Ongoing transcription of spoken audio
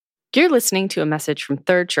You're listening to a message from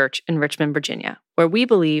Third Church in Richmond, Virginia, where we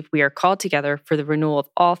believe we are called together for the renewal of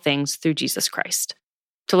all things through Jesus Christ.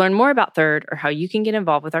 To learn more about Third or how you can get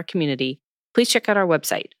involved with our community, please check out our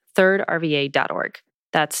website, thirdrva.org.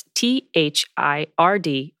 That's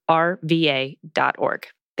THIRDRVA.org.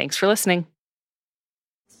 Thanks for listening.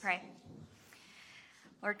 Let's pray.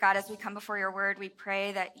 Lord God, as we come before your word, we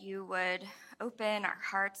pray that you would open our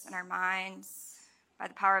hearts and our minds. By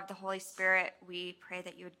the power of the Holy Spirit, we pray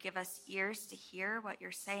that you would give us ears to hear what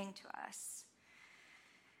you're saying to us.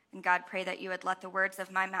 And God, pray that you would let the words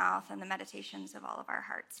of my mouth and the meditations of all of our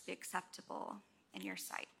hearts be acceptable in your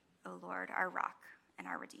sight, O Lord, our rock and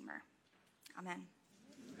our Redeemer. Amen.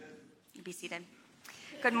 You be seated.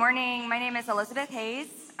 Good morning. My name is Elizabeth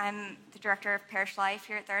Hayes. I'm the director of Parish Life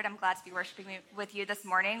here at Third. I'm glad to be worshiping with you this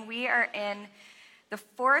morning. We are in the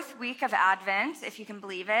fourth week of Advent, if you can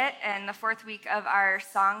believe it, and the fourth week of our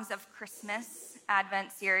Songs of Christmas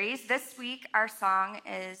Advent series. This week, our song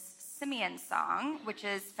is Simeon's Song, which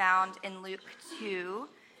is found in Luke 2,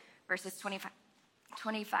 verses 25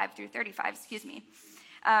 through 35,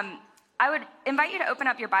 I would invite you to open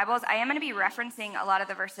up your Bibles. I am going to be referencing a lot of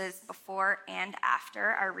the verses before and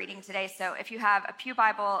after our reading today, so if you have a pew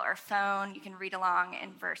Bible or phone, you can read along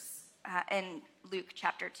in Luke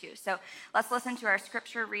chapter 2. So let's listen to our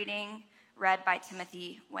scripture reading read by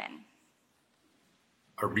Timothy Wynn.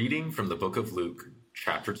 A reading from the book of Luke,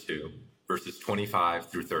 chapter 2, verses 25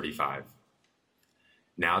 through 35.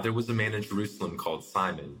 Now there was a man in Jerusalem called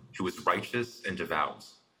Simon, who was righteous and devout.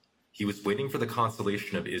 He was waiting for the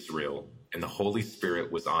consolation of Israel, and the Holy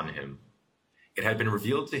Spirit was on him. It had been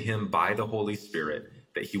revealed to him by the Holy Spirit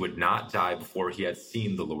that he would not die before he had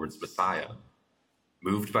seen the Lord's Messiah.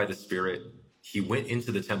 Moved by the Spirit, he went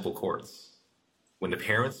into the temple courts. When the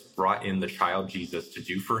parents brought in the child Jesus to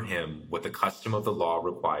do for him what the custom of the law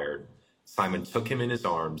required, Simon took him in his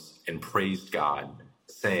arms and praised God,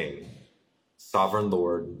 saying, "Sovereign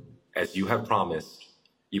Lord, as you have promised,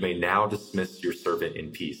 you may now dismiss your servant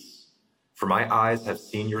in peace. For my eyes have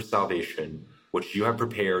seen your salvation, which you have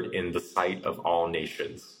prepared in the sight of all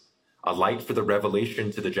nations, a light for the revelation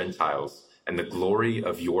to the Gentiles and the glory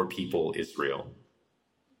of your people Israel."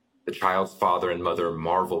 The child's father and mother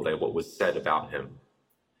marveled at what was said about him.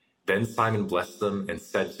 Then Simon blessed them and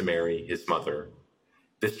said to Mary, his mother,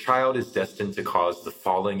 "This child is destined to cause the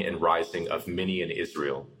falling and rising of many in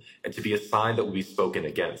Israel, and to be a sign that will be spoken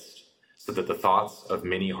against, so that the thoughts of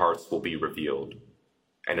many hearts will be revealed,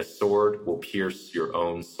 and a sword will pierce your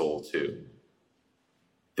own soul too."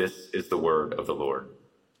 This is the word of the Lord.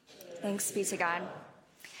 Thanks be to God.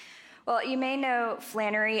 Well, you may know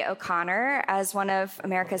Flannery O'Connor as one of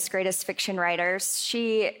America's greatest fiction writers.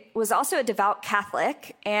 She was also a devout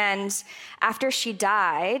Catholic, and after she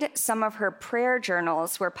died, some of her prayer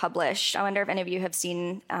journals were published. I wonder if any of you have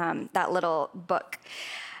seen that little book.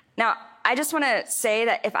 Now, I just want to say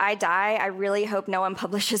that if I die, I really hope no one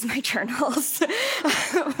publishes my journals.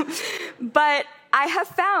 But I have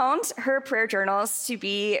found her prayer journals to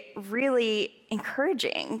be really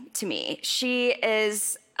encouraging to me. She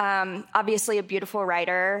is obviously a beautiful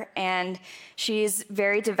writer, and she's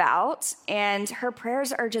very devout, and her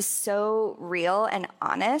prayers are just so real and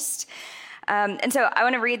honest. And so I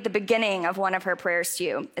want to read the beginning of one of her prayers to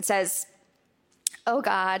you. It says, "Oh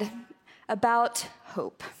God, about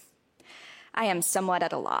hope, I am somewhat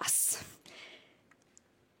at a loss."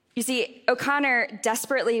 You see, O'Connor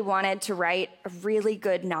desperately wanted to write a really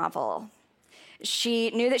good novel. She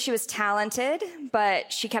knew that she was talented,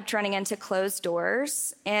 but she kept running into closed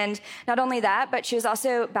doors. And not only that, but she was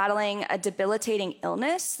also battling a debilitating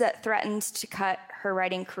illness that threatened to cut her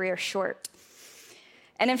writing career short.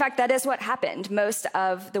 And in fact, that is what happened. Most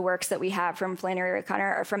of the works that we have from Flannery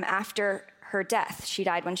O'Connor are from after her death. She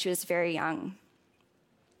died when she was very young.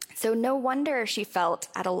 So no wonder she felt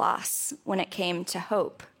at a loss when it came to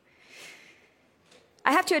hope.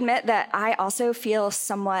 I have to admit that I also feel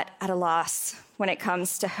somewhat at a loss when it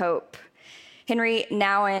comes to hope. Henry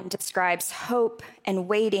Nouwen describes hope and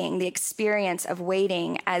waiting, the experience of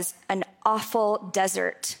waiting, as an awful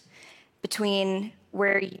desert between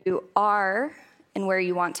where you are and where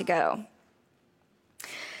you want to go.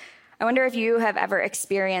 I wonder if you have ever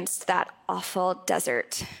experienced that awful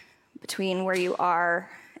desert between where you are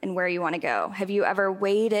and where you want to go. Have you ever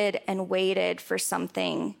waited and waited for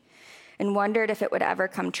something and wondered if it would ever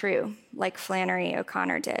come true, like Flannery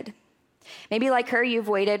O'Connor did? Maybe like her, you've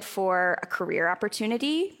waited for a career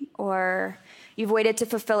opportunity, or you've waited to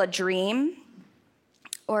fulfill a dream,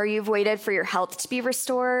 or you've waited for your health to be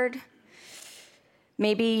restored.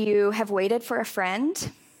 Maybe you have waited for a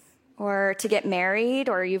friend, or to get married,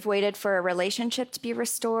 or you've waited for a relationship to be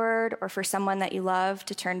restored, or for someone that you love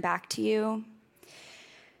to turn back to you.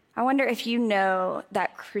 I wonder if you know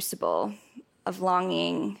that crucible of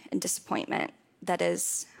longing and disappointment that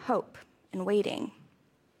is hope and waiting.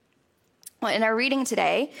 Well, in our reading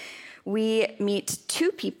today, we meet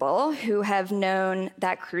two people who have known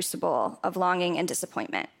that crucible of longing and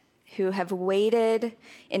disappointment, who have waited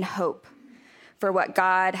in hope for what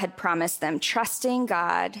God had promised them, trusting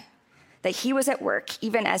God that he was at work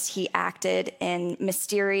even as he acted in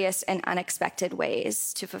mysterious and unexpected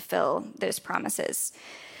ways to fulfill those promises.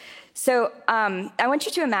 So I want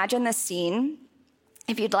you to imagine this scene.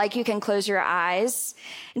 If you'd like, you can close your eyes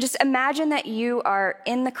and just imagine that you are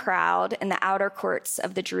in the crowd in the outer courts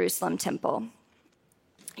of the Jerusalem temple.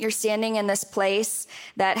 You're standing in this place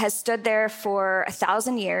that has stood there for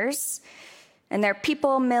 1,000 years, and there are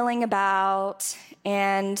people milling about,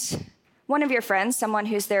 and one of your friends, someone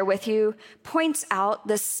who's there with you, points out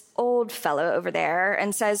this old fellow over there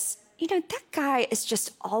and says, that guy is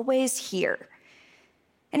just always here.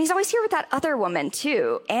 And he's always here with that other woman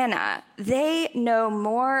too, Anna. They know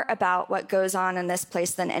more about what goes on in this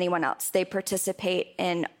place than anyone else. They participate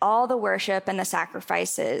in all the worship and the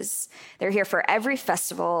sacrifices. They're here for every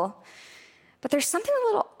festival. But there's something a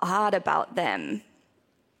little odd about them.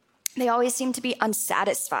 They always seem to be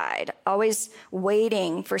unsatisfied, always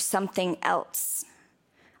waiting for something else,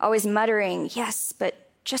 always muttering, "Yes, but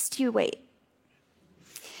just you wait."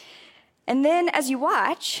 And then as you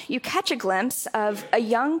watch, you catch a glimpse of a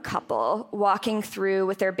young couple walking through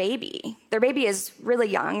with their baby. Their baby is really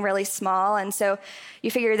young, really small, and so you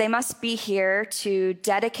figure they must be here to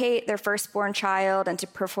dedicate their firstborn child and to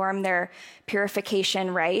perform their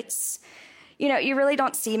purification rites. You really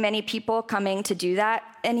don't see many people coming to do that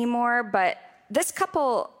anymore, but this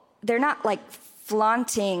couple, they're not like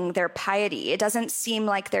flaunting their piety. It doesn't seem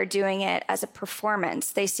like they're doing it as a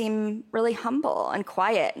performance. They seem really humble and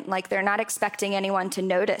quiet, like they're not expecting anyone to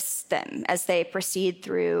notice them as they proceed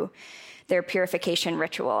through their purification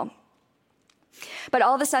ritual. But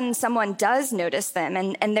all of a sudden, someone does notice them,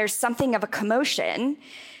 and there's something of a commotion.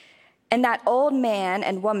 And that old man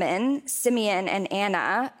and woman, Simeon and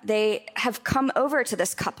Anna, they have come over to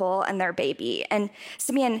this couple and their baby. And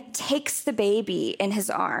Simeon takes the baby in his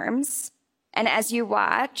arms. And as you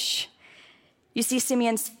watch, you see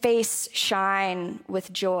Simeon's face shine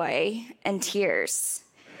with joy and tears.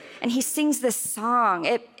 And he sings this song.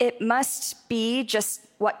 It must be just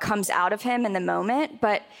what comes out of him in the moment,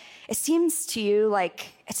 but it seems to you like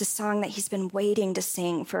it's a song that he's been waiting to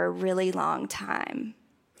sing for a really long time.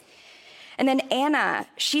 And then Anna,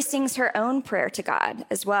 she sings her own prayer to God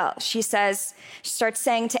as well. She starts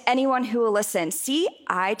saying to anyone who will listen, "See,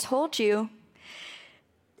 I told you.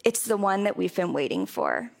 It's the one that we've been waiting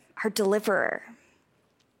for, our deliverer."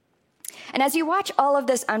 And as you watch all of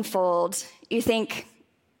this unfold, you think,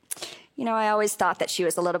 I always thought that she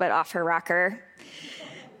was a little bit off her rocker.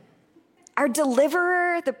 Our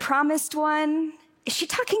deliverer, the promised one, is she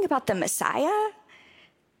talking about the Messiah?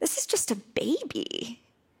 This is just a baby.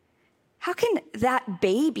 How can that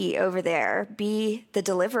baby over there be the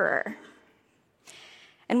deliverer?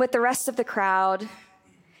 And with the rest of the crowd,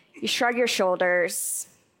 you shrug your shoulders,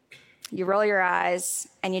 you roll your eyes,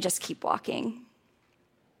 and you just keep walking.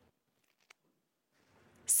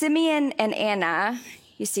 Simeon and Anna,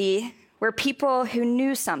 you see, were people who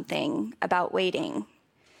knew something about waiting.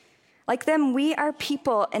 Like them, we are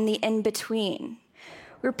people in the in-between.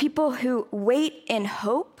 We're people who wait in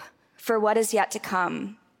hope for what is yet to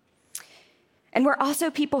come. And we're also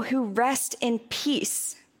people who rest in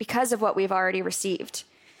peace because of what we've already received.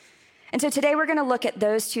 And so today we're going to look at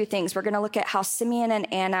those two things. We're going to look at how Simeon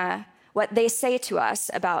and Anna, what they say to us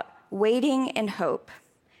about waiting in hope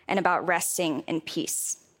and about resting in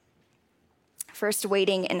peace. First,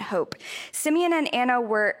 waiting in hope. Simeon and Anna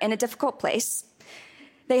were in a difficult place.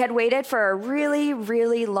 They had waited for a really,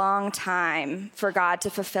 really long time for God to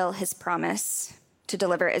fulfill his promise to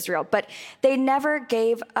deliver Israel, but they never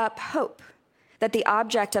gave up hope that the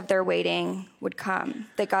object of their waiting would come,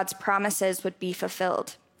 that God's promises would be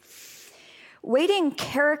fulfilled. Waiting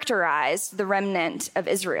characterized the remnant of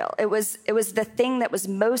Israel. It was the thing that was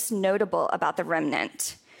most notable about the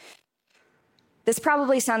remnant. This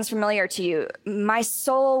probably sounds familiar to you. My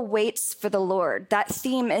soul waits for the Lord. That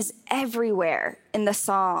theme is everywhere in the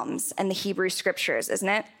Psalms and the Hebrew scriptures, isn't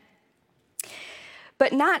it?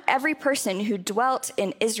 But not every person who dwelt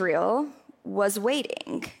in Israel was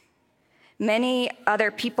waiting. Many other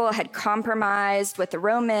people had compromised with the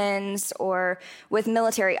Romans, or with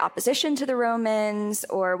military opposition to the Romans,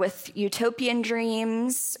 or with utopian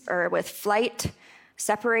dreams, or with flight,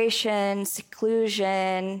 separation,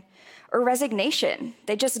 seclusion, or resignation.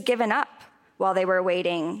 They'd just given up while they were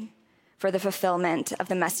waiting for the fulfillment of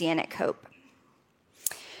the messianic hope.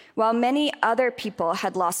 While many other people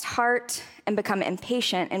had lost heart and become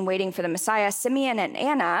impatient in waiting for the Messiah, Simeon and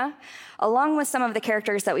Anna, along with some of the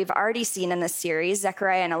characters that we've already seen in this series,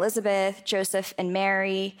 Zechariah and Elizabeth, Joseph and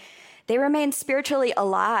Mary, they remained spiritually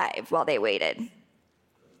alive while they waited.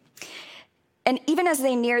 And even as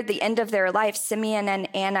they neared the end of their life, Simeon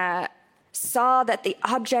and Anna saw that the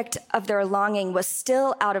object of their longing was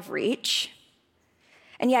still out of reach.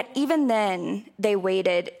 And yet, even then, they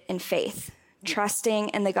waited in faith, trusting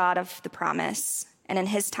in the God of the promise and in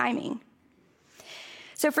his timing.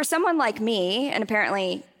 So for someone like me, and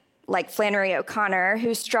apparently like Flannery O'Connor,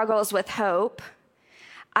 who struggles with hope,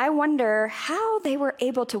 I wonder how they were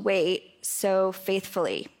able to wait so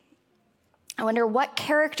faithfully. I wonder what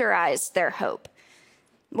characterized their hope,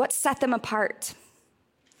 what set them apart.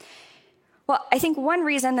 Well, I think one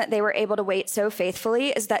reason that they were able to wait so faithfully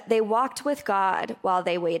is that they walked with God while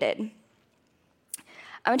they waited.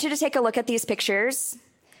 I want you to take a look at these pictures.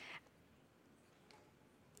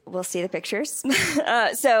 We'll see the pictures.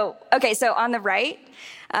 So on the right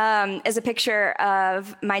is a picture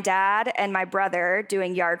of my dad and my brother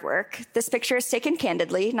doing yard work. This picture is taken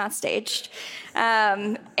candidly, not staged.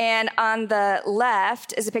 And on the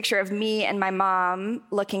left is a picture of me and my mom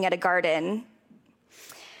looking at a garden.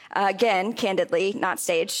 Again, candidly, not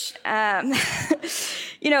staged. Lots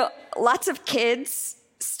of kids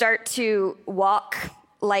start to walk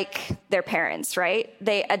like their parents, right?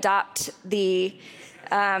 They adopt the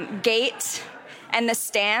gait and the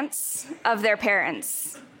stance of their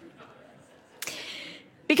parents.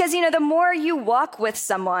 Because, the more you walk with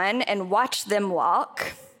someone and watch them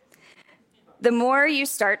walk, the more you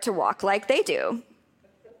start to walk like they do.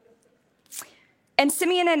 And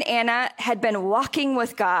Simeon and Anna had been walking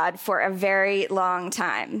with God for a very long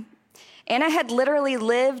time. Anna had literally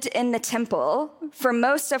lived in the temple for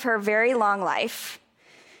most of her very long life.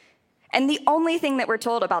 And the only thing that we're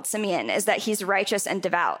told about Simeon is that he's righteous and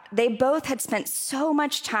devout. They both had spent so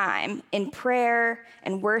much time in prayer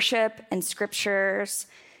and worship and scriptures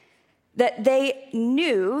that they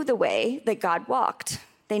knew the way that God walked.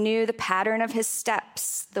 They knew the pattern of his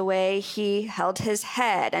steps, the way he held his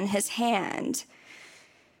head and his hand.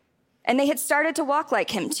 And they had started to walk like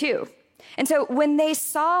him too. And so when they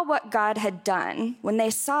saw what God had done, when they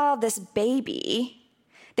saw this baby,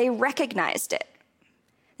 they recognized it.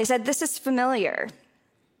 They said, "This is familiar."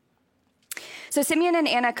 So Simeon and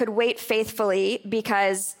Anna could wait faithfully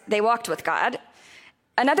because they walked with God.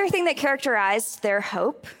 Another thing that characterized their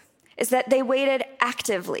hope is that they waited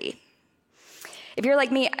actively. If you're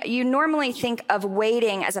like me, you normally think of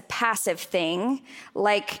waiting as a passive thing,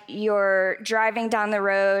 like you're driving down the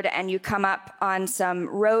road and you come up on some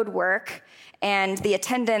road work and the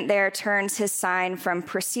attendant there turns his sign from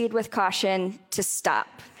proceed with caution to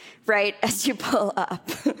stop, right, as you pull up.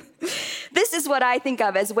 This is what I think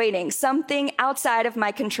of as waiting. Something outside of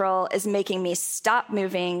my control is making me stop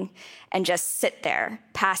moving and just sit there,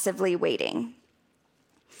 passively waiting.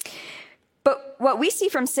 But what we see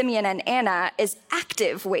from Simeon and Anna is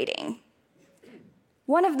active waiting.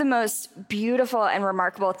 One of the most beautiful and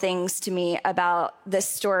remarkable things to me about this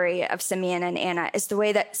story of Simeon and Anna is the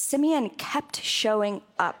way that Simeon kept showing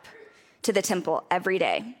up to the temple every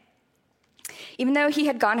day. Even though he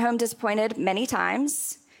had gone home disappointed many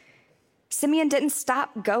times, Simeon didn't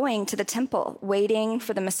stop going to the temple, waiting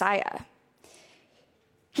for the Messiah.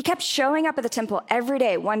 He kept showing up at the temple every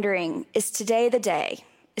day, wondering, is today the day?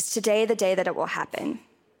 Is today the day that it will happen?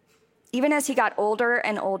 Even as he got older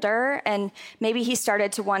and older, and maybe he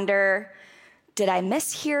started to wonder, did I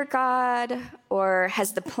mishear God? Or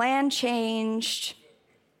has the plan changed?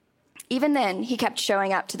 Even then, he kept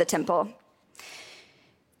showing up to the temple.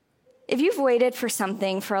 If you've waited for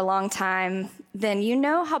something for a long time, then you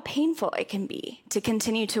know how painful it can be to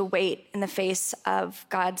continue to wait in the face of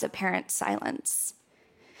God's apparent silence.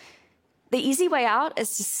 The easy way out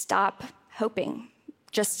is to stop hoping,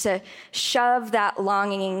 just to shove that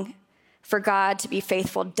longing for God to be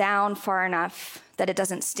faithful down far enough that it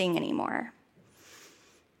doesn't sting anymore.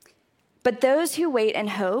 But those who wait in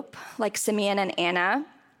hope, like Simeon and Anna,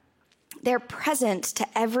 they're present to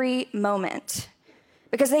every moment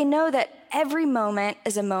because they know that every moment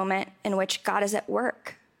is a moment in which God is at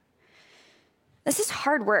work. This is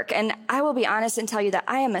hard work, and I will be honest and tell you that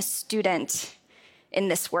I am a student in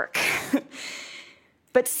this work.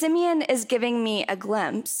 But Simeon is giving me a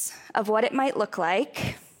glimpse of what it might look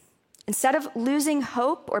like, instead of losing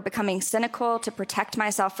hope or becoming cynical to protect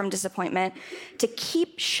myself from disappointment, to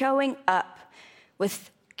keep showing up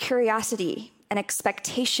with curiosity and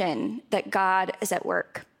expectation that God is at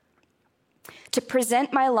work. to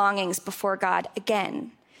present my longings before God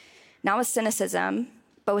again, not with cynicism,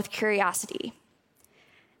 but with curiosity,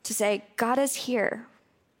 to say, God is here.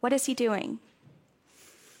 What is he doing?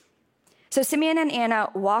 So Simeon and Anna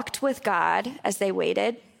walked with God as they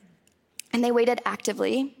waited, and they waited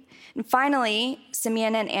actively. And finally,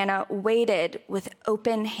 Simeon and Anna waited with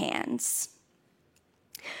open hands.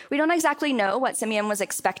 We don't exactly know what Simeon was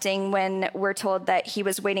expecting when we're told that he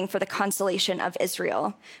was waiting for the consolation of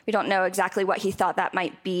Israel. We don't know exactly what he thought that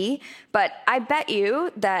might be, but I bet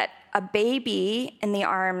you that a baby in the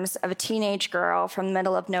arms of a teenage girl from the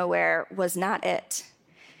middle of nowhere was not it.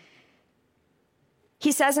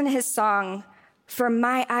 He says in his song, "For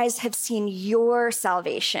my eyes have seen your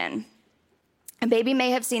salvation." A baby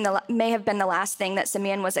may have been the last thing that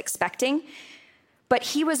Simeon was expecting, but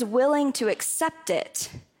he was willing to accept it,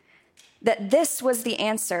 that this was the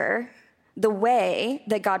answer, the way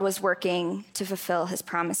that God was working to fulfill his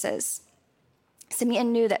promises.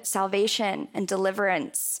 Simeon knew that salvation and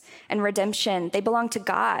deliverance and redemption, they belonged to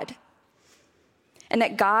God, and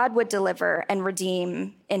that God would deliver and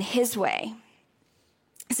redeem in his way.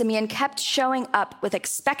 Simeon kept showing up with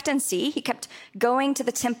expectancy. He kept going to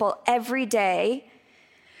the temple every day,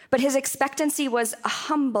 but his expectancy was a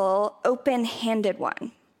humble, open-handed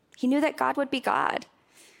one. He knew that God would be God.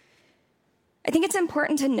 I think it's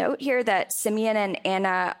important to note here that Simeon and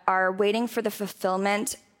Anna are waiting for the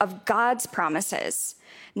fulfillment of God's promises,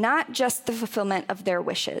 not just the fulfillment of their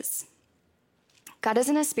wishes. God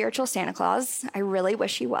isn't a spiritual Santa Claus. I really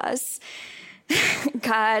wish he was.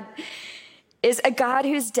 God is a God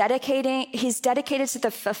he's dedicated to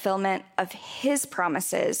the fulfillment of his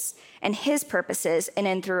promises and his purposes in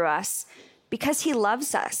and through us because he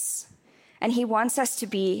loves us and he wants us to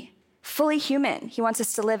be fully human. He wants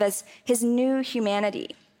us to live as his new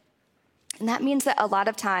humanity. And that means that a lot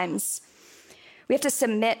of times we have to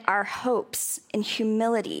submit our hopes in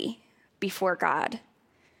humility before God.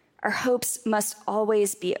 Our hopes must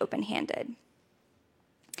always be open-handed.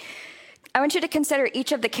 I want you to consider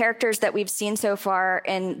each of the characters that we've seen so far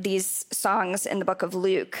in these songs in the book of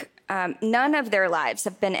Luke. None of their lives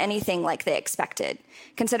have been anything like they expected.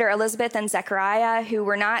 Consider Elizabeth and Zechariah, who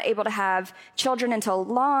were not able to have children until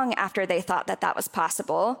long after they thought that that was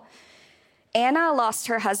possible. Anna lost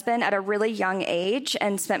her husband at a really young age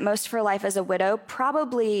and spent most of her life as a widow,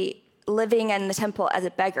 probably living in the temple as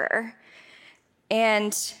a beggar.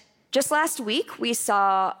 And just last week, we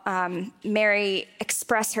saw Mary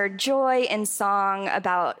express her joy in song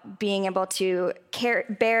about being able to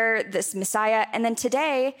bear this Messiah. And then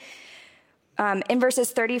today, in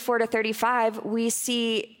verses 34 to 35, we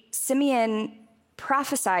see Simeon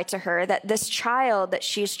prophesy to her that this child that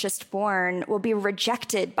she's just born will be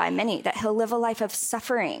rejected by many, that he'll live a life of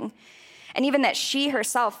suffering, and even that she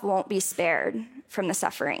herself won't be spared from the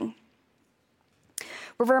suffering.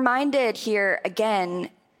 We're reminded here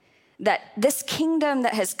again that this kingdom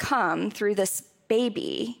that has come through this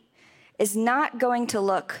baby is not going to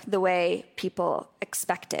look the way people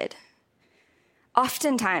expected.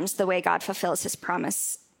 Oftentimes, the way God fulfills his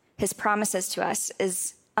promises to us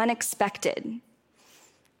is unexpected.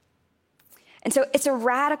 And so it's a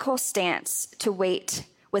radical stance to wait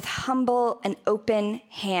with humble and open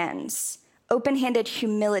hands, open-handed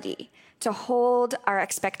humility to hold our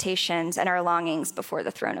expectations and our longings before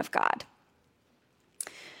the throne of God.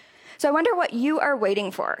 So I wonder what you are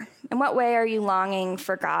waiting for. In what way are you longing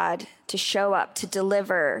for God to show up, to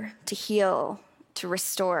deliver, to heal, to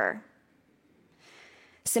restore?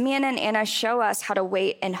 Simeon and Anna show us how to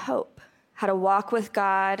wait in hope, how to walk with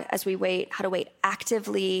God as we wait, how to wait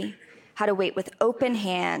actively, how to wait with open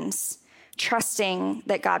hands, trusting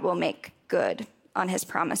that God will make good on his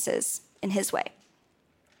promises in his way.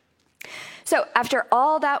 So after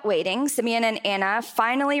all that waiting, Simeon and Anna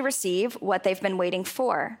finally receive what they've been waiting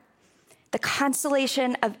for: the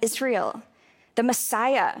consolation of Israel, the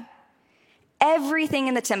Messiah. Everything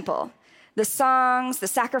in the temple, the songs, the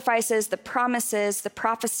sacrifices, the promises, the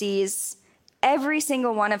prophecies, every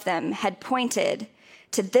single one of them had pointed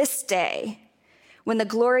to this day when the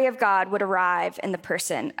glory of God would arrive in the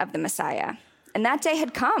person of the Messiah. And that day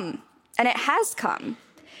had come, and it has come.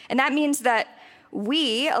 And that means that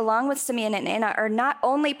we, along with Simeon and Anna, are not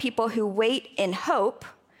only people who wait in hope,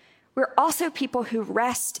 we're also people who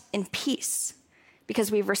rest in peace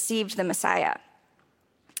because we've received the Messiah.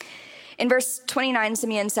 In verse 29,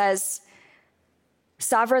 Simeon says,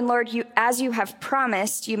 "Sovereign Lord, as you have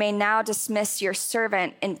promised, you may now dismiss your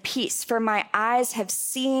servant in peace, for my eyes have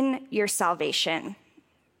seen your salvation."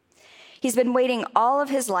 He's been waiting all of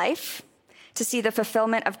his life to see the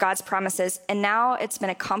fulfillment of God's promises, and now it's been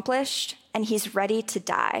accomplished, and he's ready to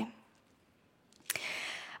die.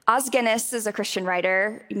 Os Guinness is a Christian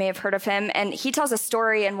writer. You may have heard of him. And he tells a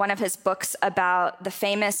story in one of his books about the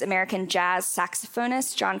famous American jazz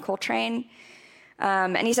saxophonist, John Coltrane.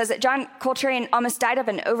 And he says that John Coltrane almost died of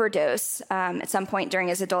an overdose at some point during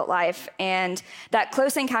his adult life. And that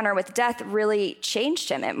close encounter with death really changed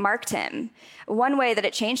him. It marked him. One way that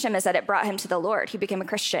it changed him is that it brought him to the Lord. He became a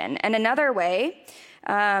Christian. And another way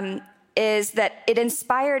is that it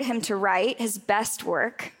inspired him to write his best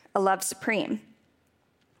work, A Love Supreme.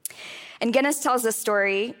 And Guinness tells this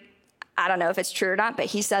story. I don't know if it's true or not, but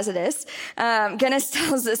he says it is. Guinness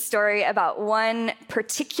tells this story about one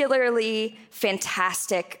particularly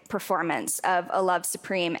fantastic performance of A Love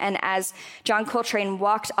Supreme. And as John Coltrane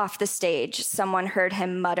walked off the stage, someone heard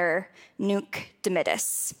him mutter, "Nunc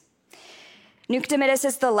dimittis." Nunc dimittis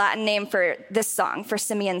is the Latin name for this song, for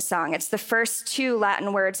Simeon's song. It's the first two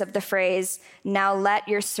Latin words of the phrase, "Now let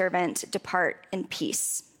your servant depart in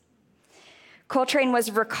peace." Coltrane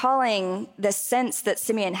was recalling the sense that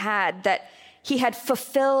Simeon had, that he had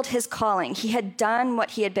fulfilled his calling. He had done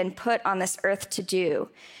what he had been put on this earth to do.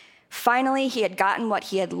 Finally, he had gotten what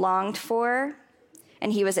he had longed for,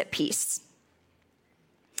 and he was at peace.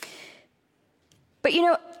 But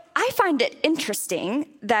I find it interesting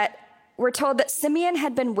that we're told that Simeon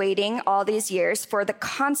had been waiting all these years for the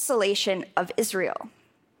consolation of Israel.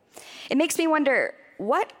 It makes me wonder,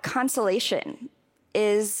 what consolation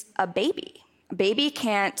is a baby? A baby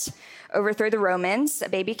can't overthrow the Romans. A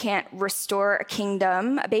baby can't restore a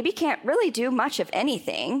kingdom. A baby can't really do much of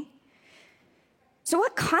anything. So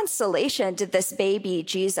what consolation did this baby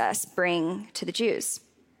Jesus bring to the Jews?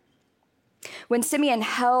 When Simeon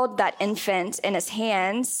held that infant in his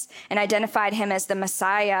hands and identified him as the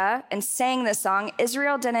Messiah and sang the song,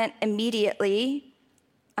 Israel they weren't immediately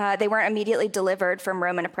delivered from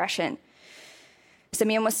Roman oppression.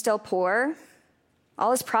 Simeon was still poor.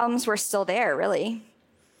 All his problems were still there, really.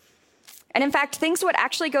 And in fact, things would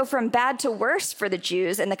actually go from bad to worse for the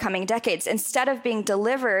Jews in the coming decades. Instead of being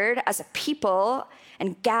delivered as a people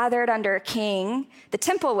and gathered under a king, the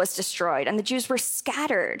temple was destroyed and the Jews were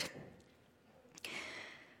scattered.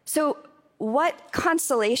 So what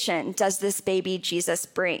consolation does this baby Jesus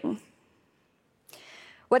bring?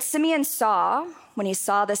 What Simeon saw when he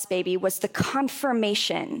saw this baby was the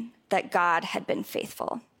confirmation that God had been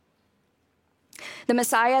faithful. The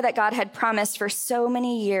Messiah that God had promised for so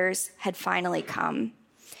many years had finally come.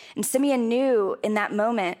 And Simeon knew in that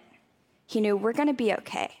moment, he knew we're going to be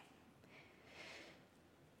okay.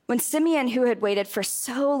 When Simeon, who had waited for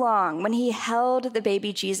so long, when he held the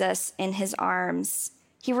baby Jesus in his arms,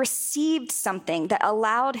 he received something that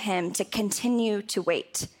allowed him to continue to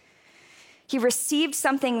wait. He received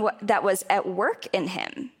something that was at work in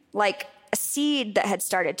him, like a seed that had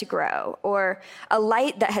started to grow, or a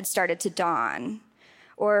light that had started to dawn,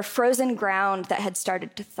 or frozen ground that had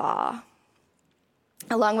started to thaw.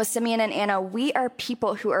 Along with Simeon and Anna, we are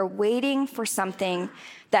people who are waiting for something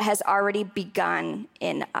that has already begun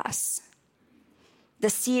in us. The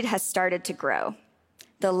seed has started to grow.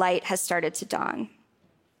 The light has started to dawn.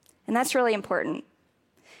 And that's really important.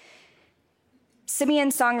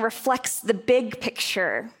 Simeon's song reflects the big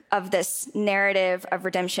picture of this narrative of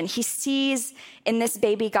redemption. He sees in this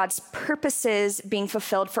baby God's purposes being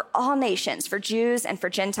fulfilled for all nations, for Jews and for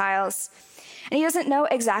Gentiles. And he doesn't know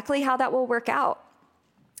exactly how that will work out.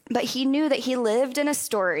 But he knew that he lived in a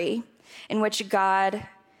story in which God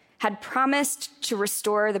had promised to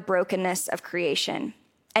restore the brokenness of creation.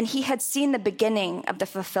 And he had seen the beginning of the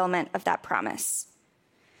fulfillment of that promise.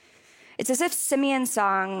 It's as if Simeon's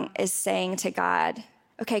song is saying to God,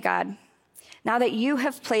 okay, God, now that you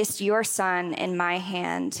have placed your son in my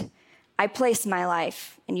hand, I place my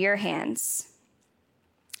life in your hands.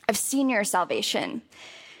 I've seen your salvation.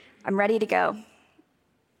 I'm ready to go.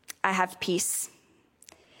 I have peace.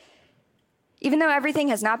 Even though everything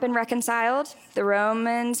has not been reconciled, the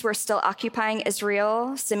Romans were still occupying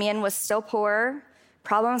Israel, Simeon was still poor,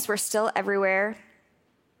 problems were still everywhere,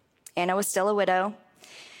 Anna was still a widow.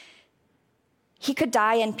 He could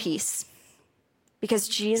die in peace because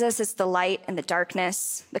Jesus is the light in the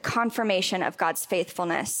darkness, the confirmation of God's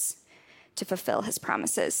faithfulness to fulfill his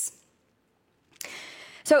promises.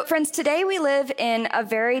 So, friends, today we live in a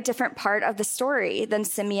very different part of the story than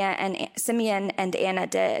Simeon and Anna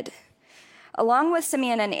did. Along with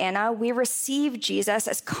Simeon and Anna, we receive Jesus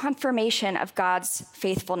as confirmation of God's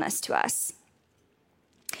faithfulness to us.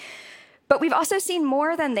 But we've also seen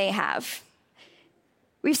more than they have.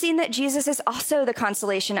 We've seen that Jesus is also the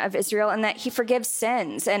consolation of Israel and that he forgives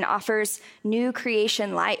sins and offers new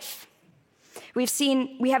creation life. We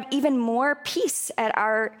have even more peace at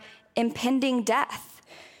our impending death.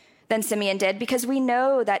 than Simeon did because we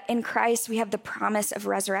know that in Christ we have the promise of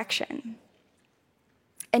resurrection.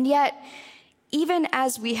 And yet, even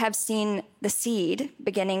as we have seen the seed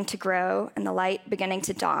beginning to grow and the light beginning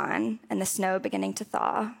to dawn and the snow beginning to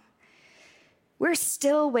thaw, we're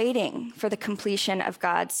still waiting for the completion of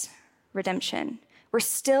God's redemption. We're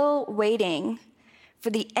still waiting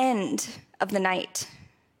for the end of the night.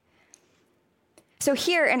 So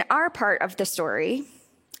here in our part of the story,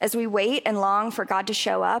 as we wait and long for God to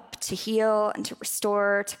show up, to heal and to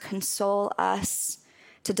restore, to console us,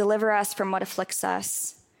 to deliver us from what afflicts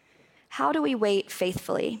us, how do we wait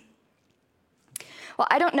faithfully? Well,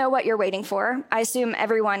 I don't know what you're waiting for. I assume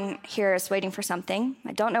everyone here is waiting for something.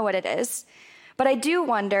 I don't know what it is. But I do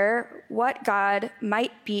wonder what God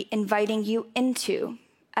might be inviting you into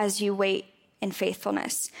as you wait in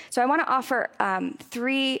faithfulness. So I want to offer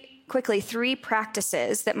three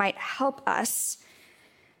practices that might help us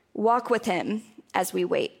walk with him as we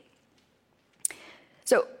wait.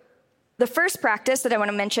 So the first practice that I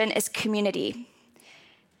want to mention is community.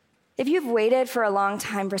 If you've waited for a long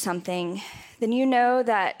time for something, then you know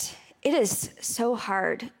that it is so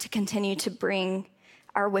hard to continue to bring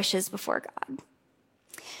our wishes before God.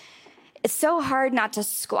 It's so hard not to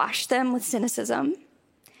squash them with cynicism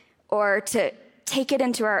or to take it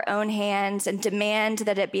into our own hands and demand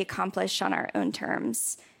that it be accomplished on our own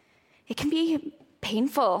terms. It can be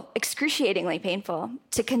painful, excruciatingly painful,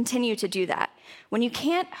 to continue to do that when you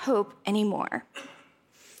can't hope anymore,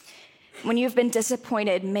 when you've been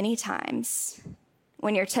disappointed many times,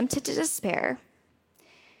 when you're tempted to despair,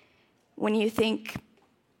 when you think,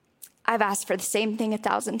 I've asked for the same thing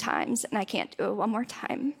 1,000 times and I can't do it one more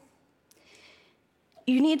time.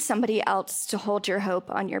 You need somebody else to hold your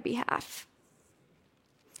hope on your behalf.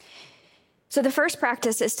 So the first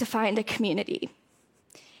practice is to find a community,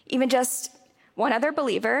 even just one other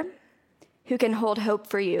believer who can hold hope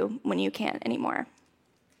for you when you can't anymore.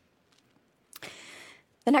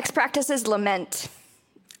 The next practice is lament.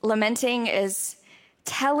 Lamenting is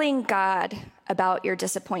telling God about your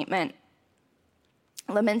disappointment.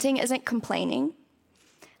 Lamenting isn't complaining.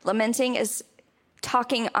 Lamenting is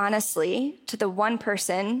talking honestly to the one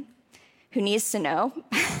person who needs to know.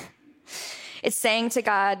 It's saying to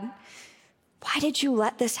God, why did you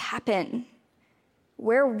let this happen?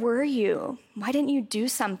 Where were you? Why didn't you do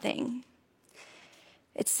something?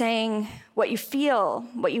 It's saying what you feel,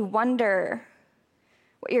 what you wonder,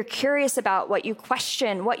 what you're curious about, what you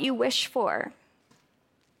question, what you wish for.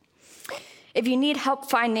 If you need help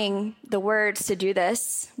finding the words to do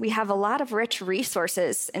this, we have a lot of rich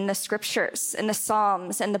resources in the scriptures, in the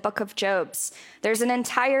Psalms, and the book of Job. There's an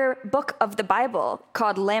entire book of the Bible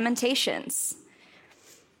called Lamentations.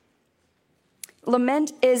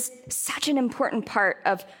 Lament is such an important part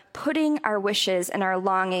of putting our wishes and our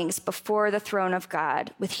longings before the throne of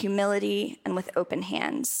God with humility and with open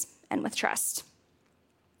hands and with trust.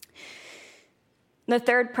 The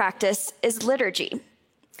third practice is liturgy.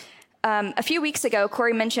 A few weeks ago,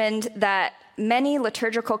 Corey mentioned that many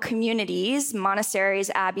liturgical communities, monasteries,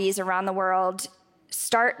 abbeys around the world,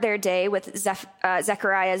 start their day with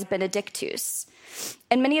Zechariah's Benedictus.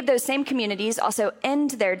 And many of those same communities also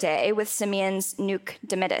end their day with Simeon's Nunc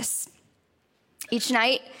Dimittis. Each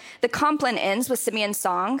night, the Compline ends with Simeon's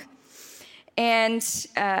song, and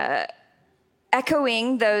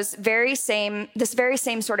echoing this very same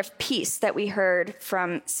sort of peace that we heard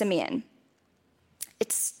from Simeon.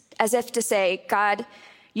 It's as if to say, God,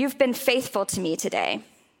 you've been faithful to me today.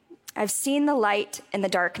 I've seen the light in the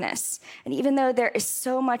darkness. And even though there is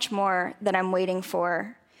so much more that I'm waiting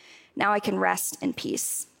for, now I can rest in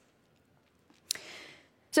peace.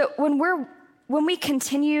 So when we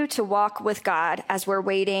continue to walk with God as we're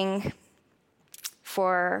waiting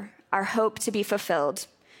for our hope to be fulfilled,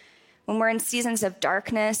 when we're in seasons of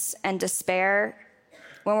darkness and despair,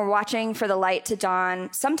 when we're watching for the light to dawn,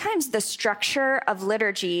 sometimes the structure of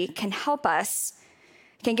liturgy can help us,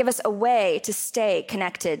 can give us a way to stay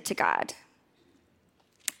connected to God.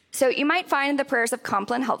 So you might find the prayers of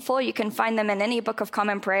Compline helpful. You can find them in any book of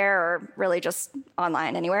common prayer or really just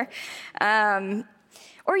online anywhere.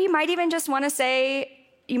 Or you might even just want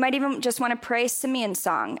to pray Simeon's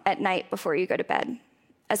song at night before you go to bed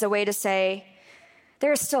as a way to say,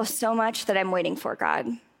 there is still so much that I'm waiting for, God,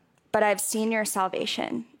 but I've seen your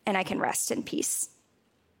salvation and I can rest in peace.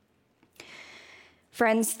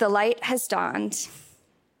 Friends, the light has dawned.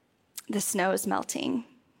 The snow is melting.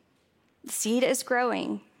 The seed is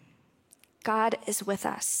growing. God is with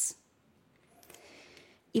us.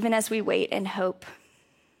 Even as we wait in hope,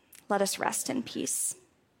 let us rest in peace.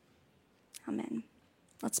 Amen.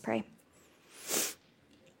 Let's pray.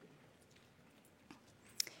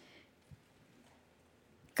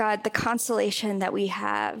 God, the consolation that we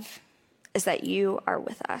have is that you are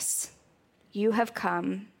with us. You have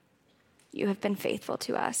come. You have been faithful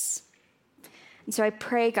to us. And so I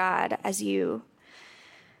pray, God, as you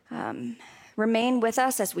remain with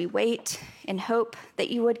us as we wait in hope, that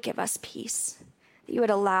you would give us peace, that you would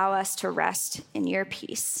allow us to rest in your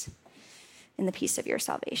peace, in the peace of your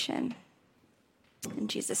salvation. In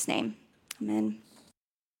Jesus' name, amen.